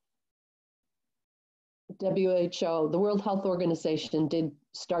 WHO, the World Health Organization, did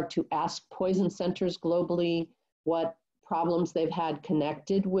start to ask poison centers globally what problems they've had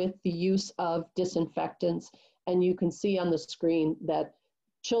connected with the use of disinfectants. And you can see on the screen that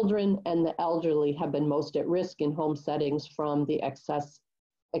children and the elderly have been most at risk in home settings from the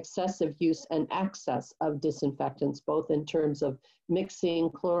excessive use and access of disinfectants, both in terms of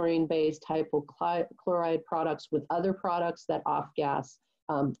mixing chlorine-based hypochlorite products with other products that off-gas,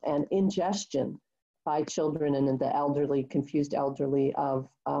 and ingestion by children and the elderly, confused elderly, of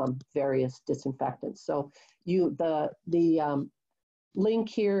various disinfectants. So the link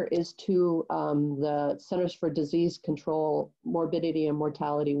here is to the Centers for Disease Control Morbidity and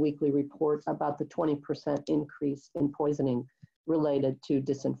Mortality Weekly Report about the 20% increase in poisoning related to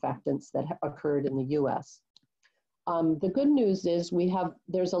disinfectants that occurred in the US. The good news is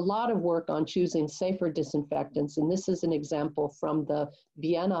there's a lot of work on choosing safer disinfectants, and this is an example from the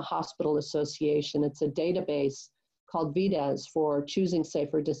Vienna Hospital Association. It's a database called VIDES for choosing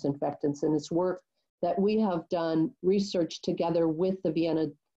safer disinfectants, and it's work that we have done research together with the Vienna,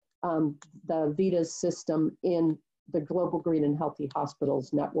 the VIDES system in the Global Green and Healthy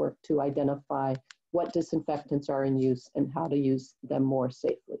Hospitals network to identify what disinfectants are in use and how to use them more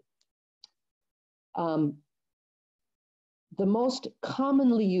safely. The most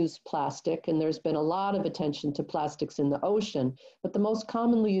commonly used plastic, and there's been a lot of attention to plastics in the ocean, but the most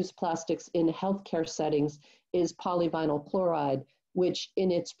commonly used plastics in healthcare settings is polyvinyl chloride, which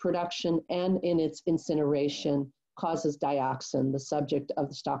in its production and in its incineration causes dioxin, the subject of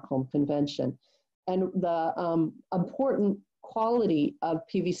the Stockholm Convention. And the important quality of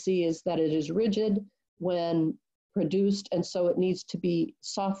PVC is that it is rigid when produced, and so it needs to be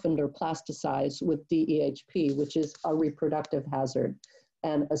softened or plasticized with DEHP, which is a reproductive hazard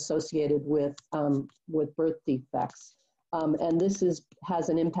and associated with birth defects. And this has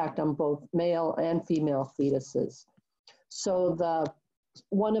an impact on both male and female fetuses. So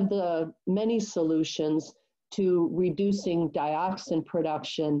one of the many solutions to reducing dioxin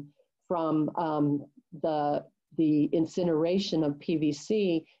production from the incineration of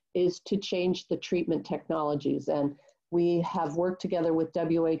PVC is to change the treatment technologies. And we have worked together with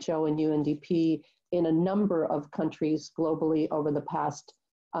WHO and UNDP in a number of countries globally over the past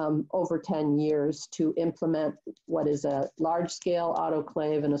over 10 years to implement what is a large-scale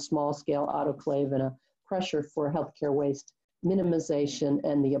autoclave and a small-scale autoclave and a pressure for healthcare waste minimization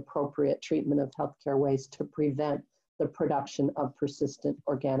and the appropriate treatment of healthcare waste to prevent the production of persistent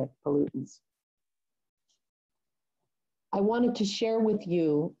organic pollutants. I wanted to share with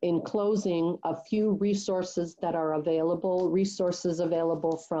you in closing a few resources that are available, resources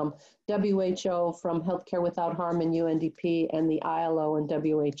available from WHO, from Healthcare Without Harm and UNDP, and the ILO and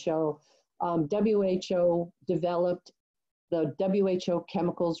WHO. WHO developed the WHO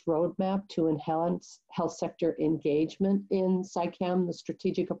Chemicals Roadmap to enhance health sector engagement in SciChem, the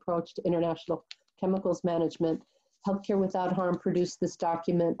strategic approach to international chemicals management. Healthcare Without Harm produced this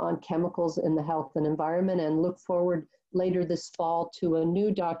document on chemicals in the health and environment, and look forward later this fall to a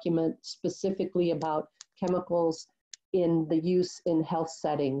new document specifically about chemicals in the use in health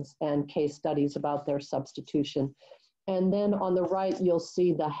settings and case studies about their substitution. And then on the right, you'll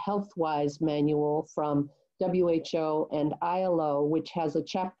see the HealthWise manual from WHO and ILO, which has a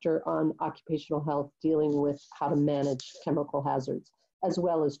chapter on occupational health dealing with how to manage chemical hazards, as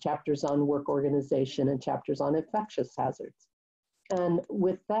well as chapters on work organization and chapters on infectious hazards. And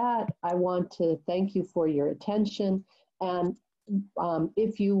with that, I want to thank you for your attention. And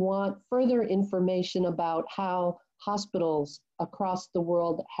if you want further information about how hospitals across the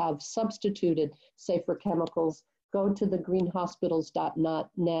world have substituted safer chemicals, go to the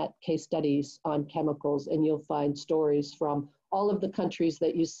greenhospitals.net case studies on chemicals, and you'll find stories from all of the countries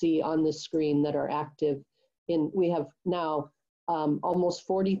that you see on this screen that are active. We have now almost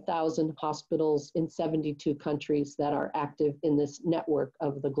 40,000 hospitals in 72 countries that are active in this network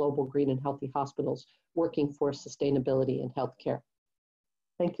of the Global Green and Healthy Hospitals working for sustainability in healthcare.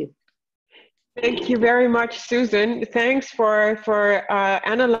 Thank you. Thank you very much, Susan. Thanks for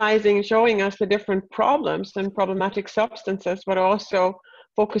analyzing and showing us the different problems and problematic substances, but also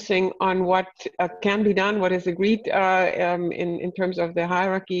focusing on what can be done, what is agreed in terms of the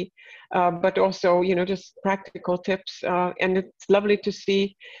hierarchy, but also, just practical tips. And it's lovely to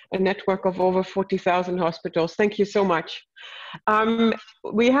see a network of over 40,000 hospitals. Thank you so much.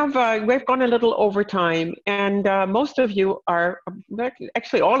 We've gone a little over time, and most of you are,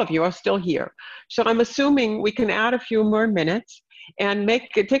 actually all of you are still here. So I'm assuming we can add a few more minutes and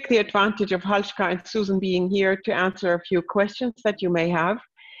take the advantage of Halshka and Susan being here to answer a few questions that you may have.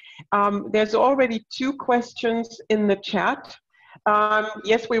 There's already 2 questions in the chat.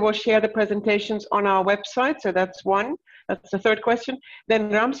 Yes, we will share the presentations on our website, so that's one. That's the 3rd question. Then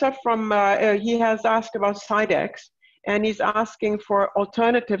Ramsa he has asked about Sidex, and he's asking for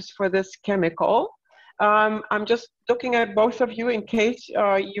alternatives for this chemical. I'm just looking at both of you in case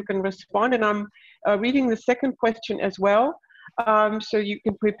you can respond, and I'm reading the 2nd question as well. So you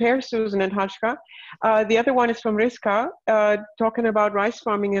can prepare, Susan and Halshka. The other one is from Riska, talking about rice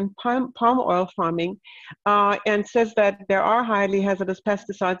farming and palm oil farming, and says that there are highly hazardous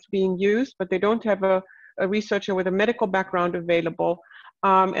pesticides being used, but they don't have a researcher with a medical background available.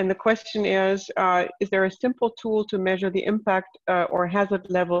 And the question is there a simple tool to measure the impact or hazard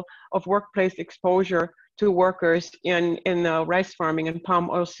level of workplace exposure to workers in the rice farming and palm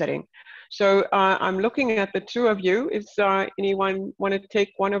oil setting? So I'm looking at the two of you. Is anyone want to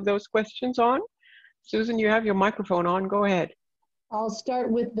take one of those questions on? Susan, you have your microphone on. Go ahead. I'll start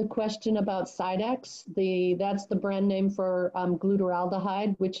with the question about Sidex. That's the brand name for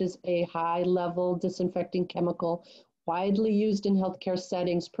glutaraldehyde, which is a high-level disinfecting chemical widely used in healthcare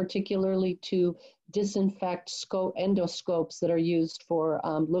settings, particularly to disinfect endoscopes that are used for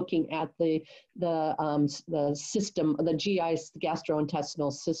looking at the system, the GI,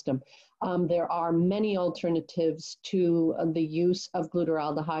 gastrointestinal system. There are many alternatives to the use of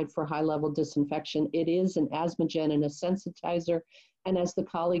glutaraldehyde for high-level disinfection. It is an asthmagen and a sensitizer, and as the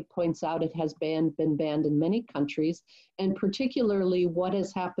colleague points out, it has been banned in many countries, and particularly what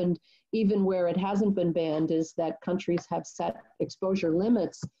has happened even where it hasn't been banned is that countries have set exposure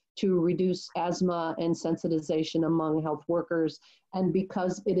limits to reduce asthma and sensitization among health workers. And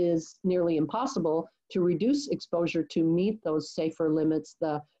because it is nearly impossible to reduce exposure to meet those safer limits,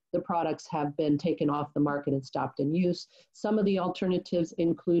 the products have been taken off the market and stopped in use. Some of the alternatives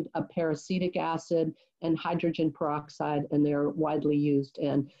include a peracetic acid and hydrogen peroxide, and they're widely used.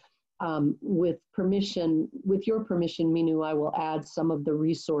 And with your permission, Minu, I will add some of the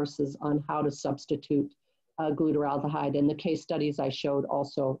resources on how to substitute glutaraldehyde, and the case studies I showed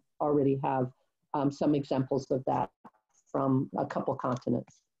also already have some examples of that from a couple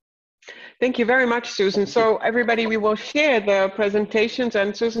continents. Thank you very much, Susan. So everybody, we will share the presentations,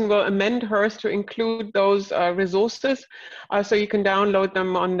 and Susan will amend hers to include those resources, so you can download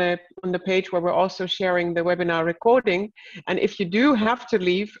them on the page where we're also sharing the webinar recording. And if you do have to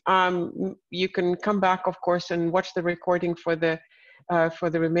leave, you can come back, of course, and watch the recording for the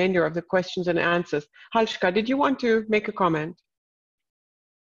remainder of the questions and answers. Halshka, did you want to make a comment?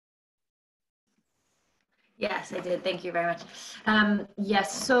 Yes, I did. Thank you very much.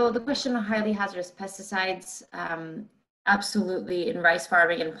 Yes, so the question on highly hazardous pesticides, absolutely, in rice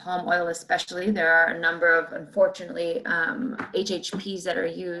farming and palm oil especially, there are a number of, unfortunately, HHPs that are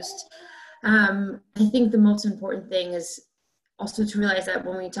used. I think the most important thing is also to realize that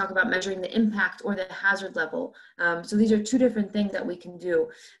when we talk about measuring the impact or the hazard level, so these are two different things that we can do.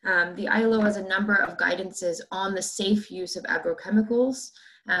 The ILO has a number of guidances on the safe use of agrochemicals.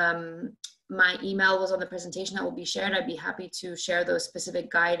 My email was on the presentation that will be shared. I'd be happy to share those specific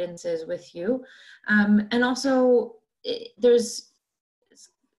guidances with you. And also, there's,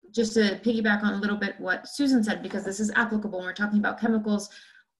 just to piggyback on a little bit what Susan said, because this is applicable when we're talking about chemicals,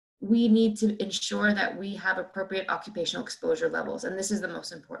 we need to ensure that we have appropriate occupational exposure levels. And this is the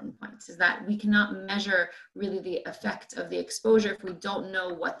most important point, is that we cannot measure really the effect of the exposure if we don't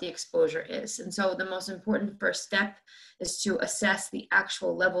know what the exposure is. And so the most important first step is to assess the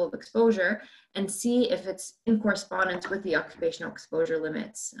actual level of exposure and see if it's in correspondence with the occupational exposure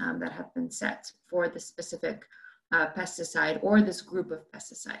limits that have been set for the specific pesticide or this group of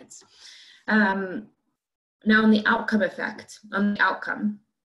pesticides. Now on the outcome effect, on the outcome,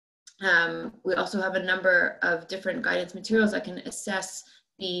 we also have a number of different guidance materials that can assess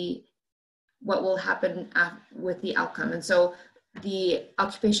what will happen with the outcome. And so the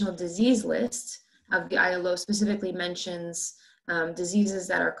occupational disease list of the ILO specifically mentions diseases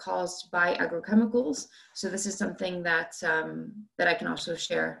that are caused by agrochemicals. So this is something that, that I can also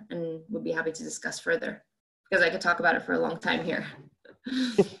share and would be happy to discuss further, because I could talk about it for a long time here.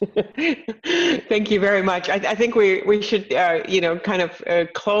 Thank you very much. I think we should kind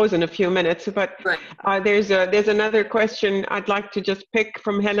of close in a few minutes, but right. There's another question I'd like to just pick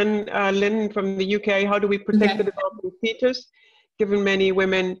from Helen Lynn from the UK. How do we protect the developing fetus, given many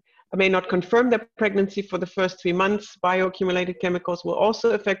women may not confirm their pregnancy for the first 3 months? Bioaccumulated chemicals will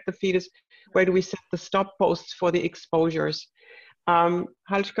also affect the fetus. Where do we set the stop posts for the exposures?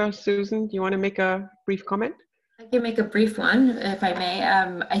 Halshka, Susan, do you want to make a brief comment? I can make a brief one, if I may.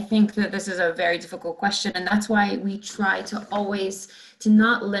 I think that this is a very difficult question, and that's why we try to always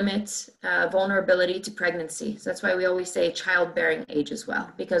not limit vulnerability to pregnancy. So that's why we always say childbearing age as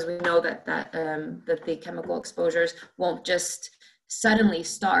well, because we know that the chemical exposures won't just suddenly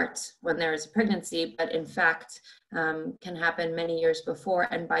start when there is a pregnancy, but in fact can happen many years before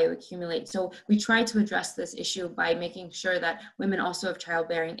and bioaccumulate. So we try to address this issue by making sure that women also of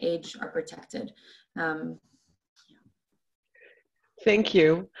childbearing age are protected. Thank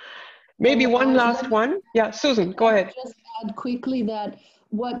you. Maybe one last one. Yeah, Susan, go ahead. Just add quickly that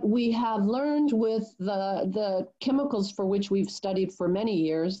what we have learned with the chemicals for which we've studied for many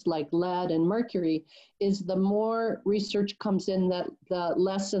years, like lead and mercury, is the more research comes in that the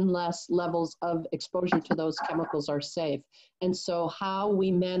less and less levels of exposure to those chemicals are safe. And so how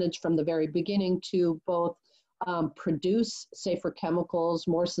we manage from the very beginning to both produce safer chemicals,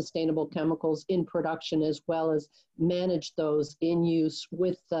 more sustainable chemicals in production, as well as manage those in use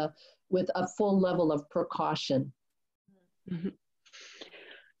with a full level of precaution. Mm-hmm.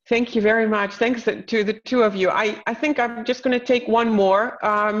 Thank you very much. Thanks to the two of you. I think I'm just going to take one more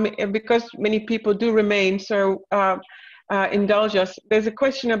because many people do remain, so indulge us. There's a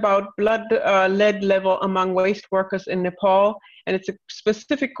question about blood lead level among waste workers in Nepal, and it's a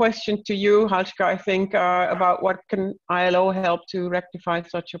specific question to you, Halshka, I think, about what can ILO help to rectify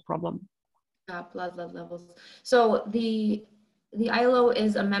such a problem. Blood lead levels. So the ILO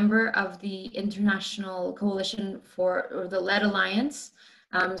is a member of the International Coalition for the Lead Alliance.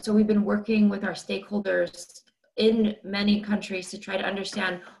 So we've been working with our stakeholders in many countries to try to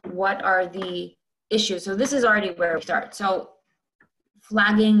understand what are the issues. So this is already where we start. So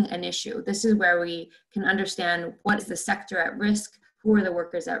flagging an issue. This is where we can understand what is the sector at risk, who are the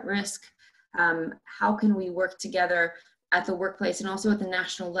workers at risk, how can we work together at the workplace and also at the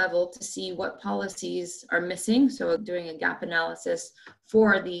national level to see what policies are missing. So doing a gap analysis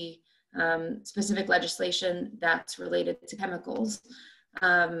for the specific legislation that's related to chemicals.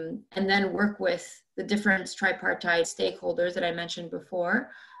 And then work with the different tripartite stakeholders that I mentioned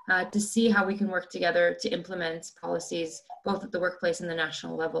before to see how we can work together to implement policies both at the workplace and the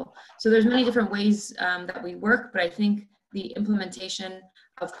national level. So there's many different ways that we work, but I think the implementation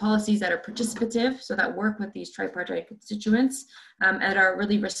of policies that are participative, so that work with these tripartite constituents and are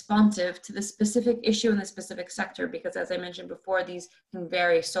really responsive to the specific issue in the specific sector, because as I mentioned before, these can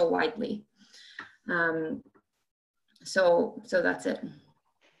vary so widely. So that's it.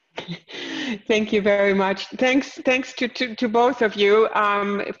 Thank you very much. Thanks to both of you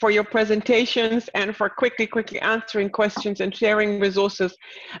for your presentations and for quickly answering questions and sharing resources.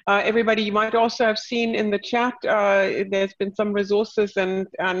 Everybody, you might also have seen in the chat, there's been some resources and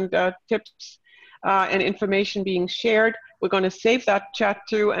tips and information being shared. We're going to save that chat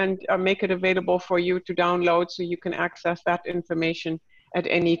too and make it available for you to download so you can access that information at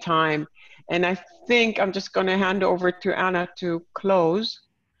any time. And I think I'm just going to hand over to Anna to close.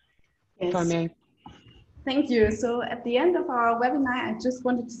 Yes. If I may. Thank you. So at the end of our webinar, I just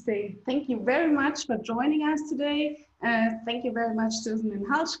wanted to say thank you very much for joining us today. Thank you very much, Susan and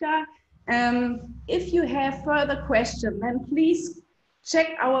Halshka. If you have further questions, then please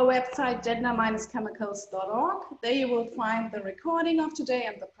check our website, gender-chemicals.org. There you will find the recording of today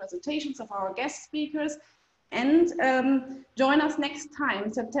and the presentations of our guest speakers. And join us next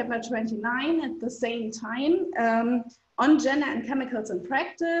time, September 29 at the same time, on gender and chemicals in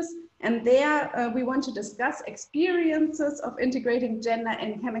practice. And there we want to discuss experiences of integrating gender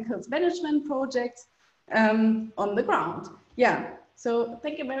and chemicals management projects on the ground. Yeah, so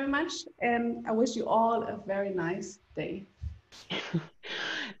thank you very much. And I wish you all a very nice day.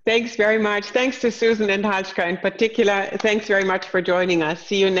 Thanks very much. Thanks to Susan and Halshka in particular. Thanks very much for joining us.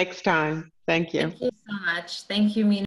 See you next time. Thank you. Thank you so much. Thank you, Mina.